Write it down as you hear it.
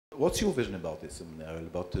what's your vision about this, Erel,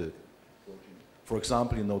 about for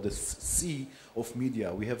example, you know, this sea of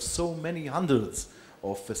media? We have so many hundreds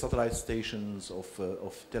of satellite stations,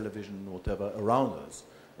 of television, whatever, around us,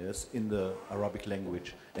 yes, in the Arabic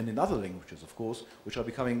language and in other languages, of course, which are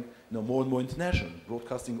becoming, you know, more and more international,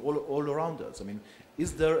 broadcasting all around us. I mean,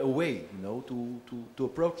 is there a way, you know, to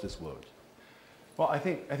approach this world? Well, I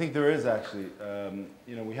think there is actually.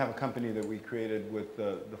 You know, we have a company that we created with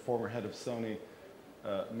the former head of Sony,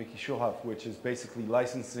 Mickey Schulhoff, which is basically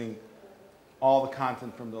licensing all the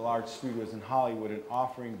content from the large studios in Hollywood and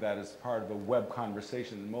offering that as part of a web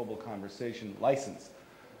conversation, mobile conversation license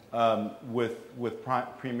with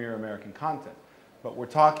premier American content. But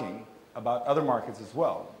we're talking about other markets as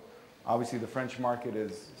well. Obviously, the French market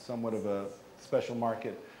is somewhat of a special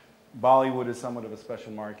market. Bollywood is somewhat of a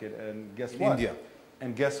special market, and guess what? India.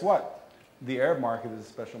 And guess what? The Arab market is a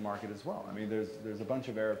special market as well. I mean, there's a bunch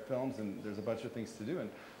of Arab films, and there's a bunch of things to do. And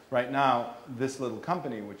right now, this little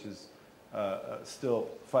company, which is still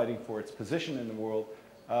fighting for its position in the world,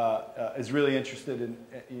 is really interested in,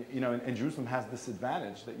 you know, and Jerusalem has this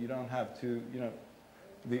advantage that you don't have to, you know,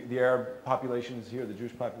 the Arab population is here, the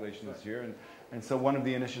Jewish population is here, and so one of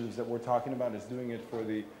the initiatives that we're talking about is doing it for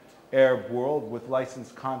the Arab world with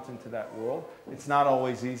licensed content to that world. It's not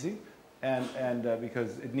always easy, and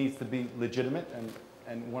because it needs to be legitimate,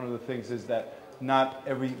 and one of the things is that not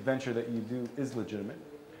every venture that you do is legitimate.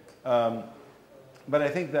 But I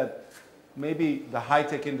think that maybe the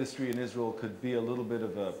high-tech industry in Israel could be a little bit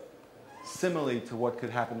of a simile to what could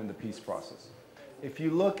happen in the peace process. If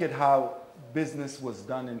you look at how business was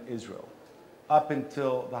done in Israel up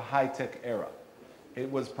until the high-tech era, it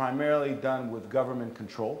was primarily done with government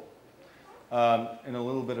control in a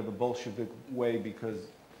little bit of a Bolshevik way because,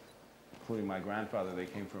 including my grandfather, they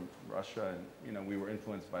came from Russia, and you know, we were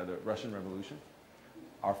influenced by the Russian Revolution.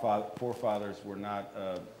 Our forefathers were not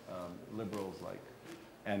liberals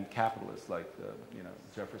and capitalists like you know,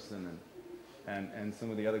 Jefferson and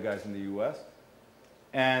some of the other guys in the U.S.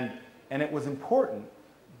 And it was important,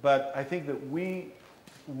 but I think that we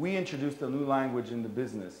introduced a new language in the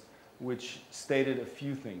business which stated a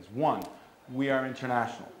few things. One, we are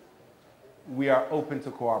international. We are open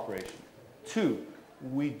to cooperation. Two,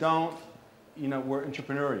 we don't, you know, we're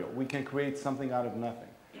entrepreneurial. We can create something out of nothing.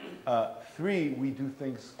 Three, we do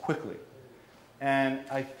things quickly. And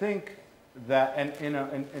I think that,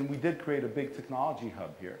 and we did create a big technology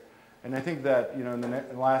hub here. And I think that, you know, in the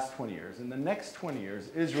last 20 years, in the next 20 years,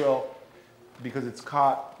 Israel, because it's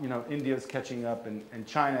caught, you know, India's catching up and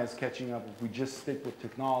China is catching up if we just stick with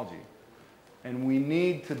technology. And we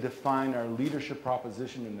need to define our leadership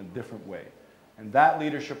proposition in a different way. And that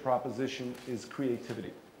leadership proposition is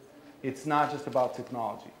creativity. It's not just about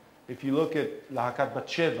technology. If you look at Lahakat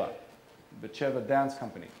Batsheva dance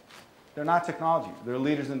company, they're not technology. They're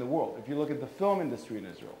leaders in the world. If you look at the film industry in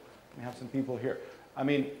Israel, we have some people here. I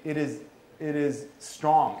mean, it is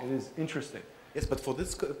strong. It is interesting. Yes, but for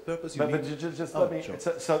this purpose, you but just let me. Sure.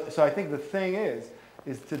 So I think the thing is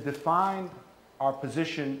to define our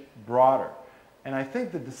position broader, and I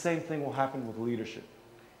think that the same thing will happen with leadership.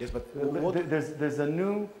 Yes, but there's a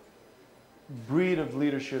new breed of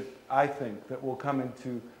leadership, I think, that will come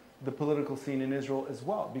into the political scene in Israel as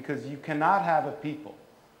well, because you cannot have a people.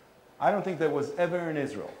 I don't think there was ever in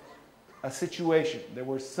Israel a situation, there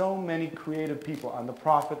were so many creative people on the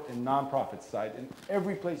profit and non-profit side in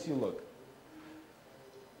every place you look,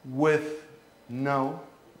 with no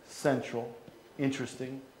central,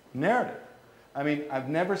 interesting narrative. I mean, I've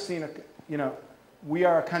never seen you know, we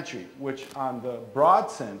are a country which on the broad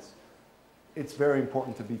sense, it's very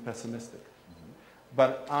important to be pessimistic.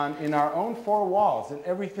 But in our own four walls and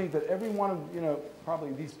everything that every one of, you know,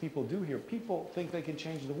 probably these people do here, people think they can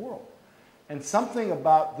change the world. And something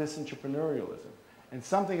about this entrepreneurialism, and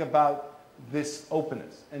something about this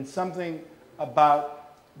openness, and something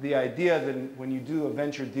about the idea that when you do a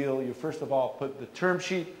venture deal, you first of all put the term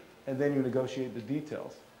sheet and then you negotiate the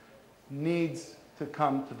details, needs to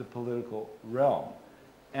come to the political realm.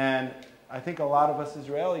 And I think a lot of us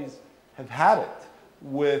Israelis have had it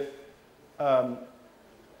with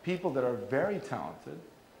people that are very talented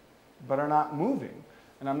but are not moving.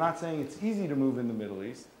 And I'm not saying it's easy to move in the Middle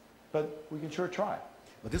East, but we can sure try.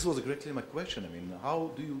 But this was exactly my question. I mean, how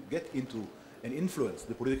do you get into and influence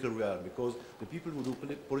the political realm? Because the people who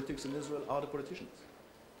do politics in Israel are the politicians.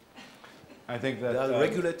 I think that there are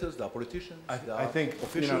regulators, there are politicians, I think,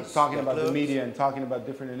 officials, you know, talking about the media and talking about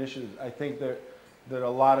different initiatives, I think that a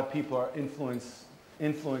lot of people are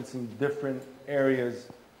influencing different areas,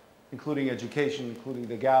 including education, including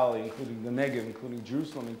the Galilee, including the Negev, including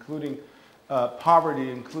Jerusalem, including poverty,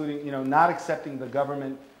 including, you know, not accepting the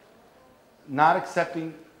government, not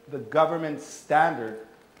accepting the government standard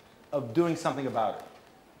of doing something about it.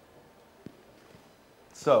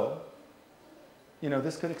 So, you know,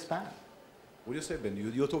 this could expand. What do you say, Ben?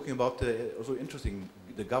 You're talking about also interesting,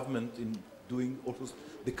 the government in doing also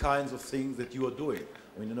the kinds of things that you are doing.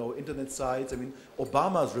 I mean, you know, internet sites, I mean,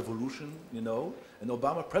 Obama's revolution, you know, and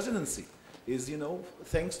Obama presidency is, you know,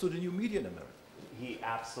 thanks to the new media in America. He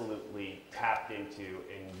absolutely tapped into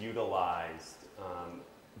and utilized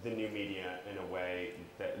the new media in a way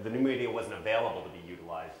that the new media wasn't available to be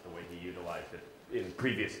utilized the way he utilized it in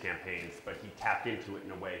previous campaigns, but he tapped into it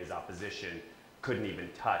in a way his opposition couldn't even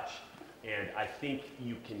touch. And I think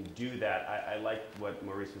you can do that. I like what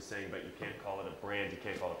Maurice was saying, but you can't call it a brand, you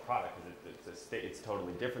can't call it a product, because it's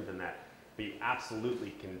totally different than that. But you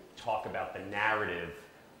absolutely can talk about the narrative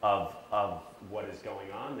of what is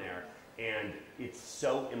going on there. And it's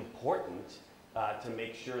so important to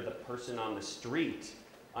make sure the person on the street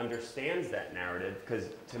understands that narrative, because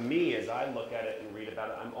to me, as I look at it and read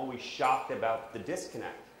about it, I'm always shocked about the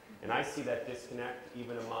disconnect. And I see that disconnect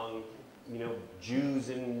even among, you know, Jews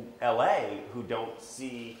in LA who don't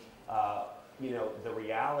see, you know, the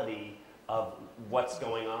reality of what's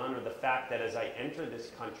going on, or the fact that as I enter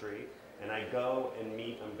this country and I go and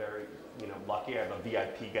meet, I'm very, you know, lucky, I have a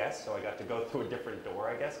VIP guest, so I got to go through a different door,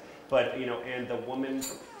 I guess. But, you know, and the woman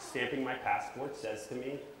stamping my passport says to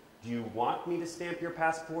me, do you want me to stamp your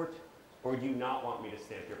passport, or do you not want me to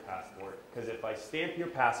stamp your passport? Because if I stamp your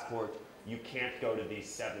passport, you can't go to these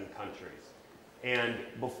 7 countries. And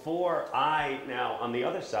before now on the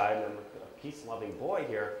other side, I'm a peace-loving boy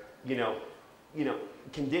here, you know,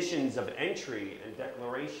 conditions of entry and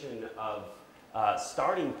declaration of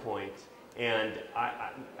starting point, and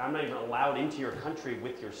I'm not even allowed into your country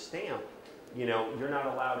with your stamp. You know, you're not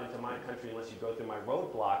allowed into my country unless you go through my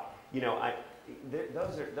roadblock. You know,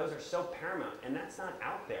 those are so paramount, and that's not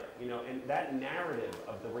out there. You know, and that narrative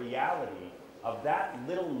of the reality of that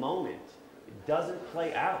little moment doesn't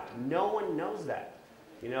play out. No one knows that.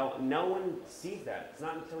 You know, no one sees that. It's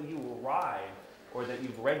not until you arrive or that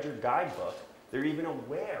you've read your guidebook they're even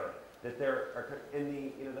aware that there are,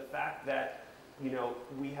 in the fact that, you know,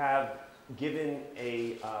 we have given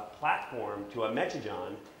a platform to a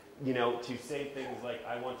Mechajon, you know, to say things like,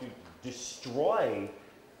 I want to destroy,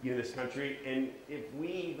 you know, this country, and if we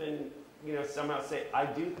even, you know, somehow say,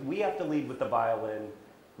 we have to lead with the violin.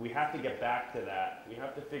 We have to get back to that. We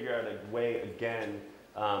have to figure out a way again,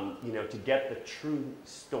 you know, to get the true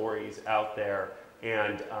stories out there.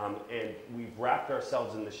 And we've wrapped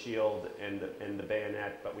ourselves in the shield and the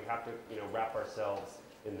bayonet, but we have to, you know, wrap ourselves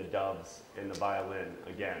in the doves and the violin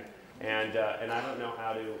again. And I don't know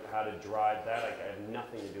how to drive that. I have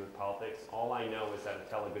nothing to do with politics. All I know is how to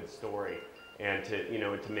tell a good story and to, you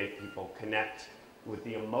know, to make people connect with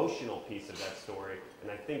the emotional piece of that story.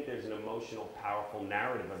 And I think there's an emotional, powerful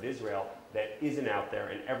narrative of Israel that isn't out there.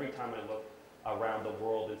 And every time I look around the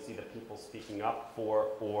world and see the people speaking up for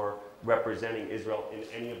or representing Israel in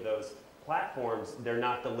any of those platforms, they're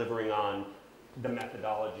not delivering on the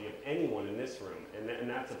methodology of anyone in this room. And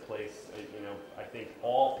that's a place, you know, I think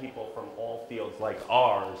all people from all fields like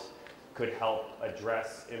ours could help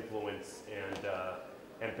address, influence,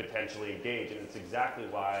 and potentially engage. And it's exactly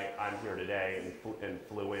why I'm here today and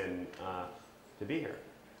flew in to be here.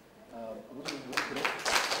 We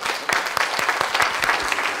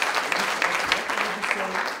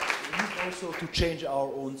need also to change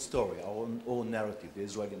our own story, our own narrative, the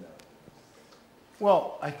Israeli narrative.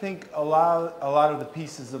 Well, I think a lot of the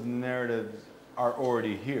pieces of the narrative are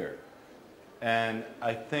already here. And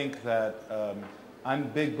I think that I'm a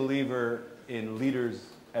big believer in leaders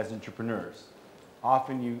as entrepreneurs.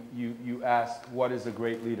 Often you ask, what is a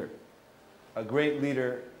great leader? A great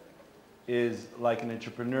leader is like an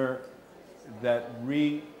entrepreneur that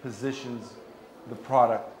repositions the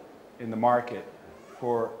product in the market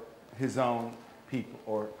for his own people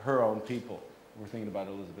or her own people. We're thinking about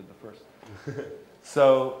Elizabeth I.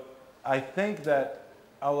 So I think that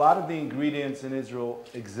a lot of the ingredients in Israel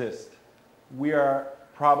exist. We are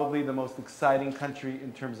probably the most exciting country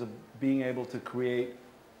in terms of being able to create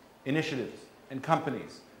initiatives and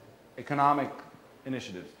companies, economic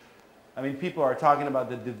initiatives. I mean, people are talking about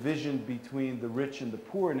the division between the rich and the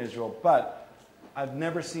poor in Israel, but I've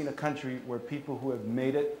never seen a country where people who have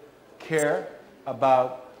made it care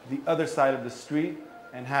about the other side of the street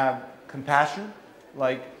and have compassion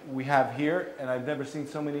like we have here. And I've never seen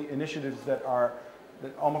so many initiatives that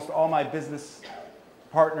almost all my business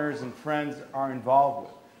partners and friends are involved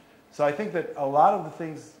with. So I think that a lot of the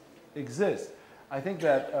things exist. I think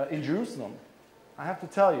that in Jerusalem, I have to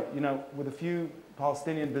tell you, you know, with a few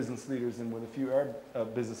Palestinian business leaders and with a few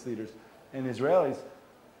Arab business leaders and Israelis,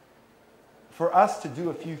 for us to do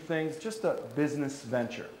a few things, just a business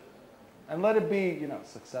venture, and let it be, you know,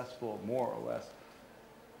 successful more or less,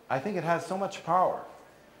 I think it has so much power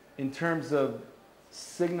in terms of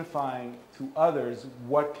signifying to others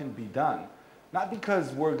what can be done. Not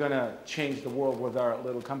because we're going to change the world with our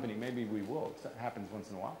little company, maybe we will, it happens once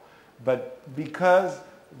in a while, but because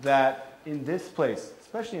that in this place,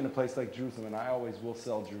 especially in a place like Jerusalem, and I always will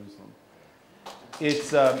sell Jerusalem,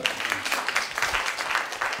 it's,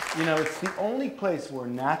 you know, it's the only place where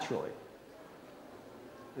naturally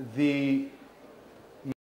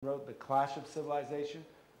wrote The Clash of Civilization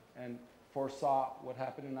and foresaw what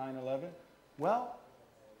happened in 9/11. Well,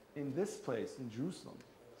 in this place, in Jerusalem,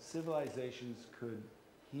 civilizations could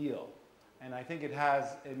heal. And I think it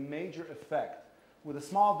has a major effect. With a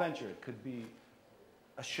small venture, it could be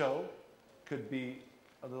a show, could be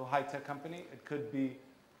a little high-tech company, it could be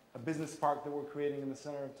a business park that we're creating in the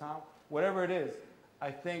center of town. Whatever it is,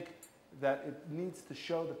 I think that it needs to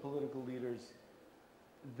show the political leaders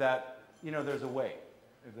that, you know, there's a way,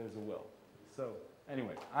 if there's a will. So,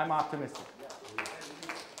 anyway, I'm optimistic. Yeah.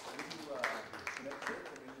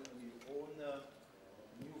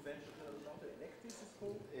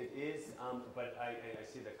 It is, but I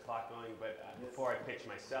see the clock going, but before I pitch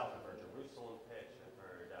myself, I've heard Jerusalem pitch, I've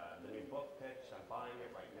heard the new book pitch, I'm buying it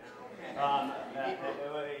right now.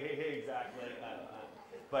 Exactly.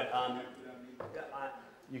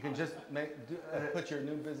 You can just put your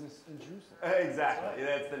new business in Jerusalem. Exactly,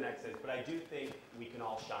 that's the next thing. But I do think we can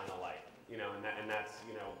all shine a light, you know, and that's,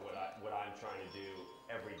 you know, what I'm trying to do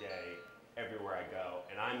every day, everywhere I go.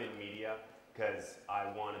 And I'm in media because I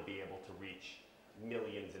want to be able to reach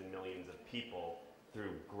millions and millions of people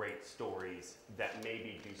through great stories that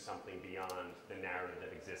maybe do something beyond the narrative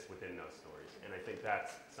that exists within those stories. And I think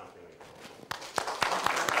that's something we can.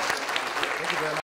 Thank you very much.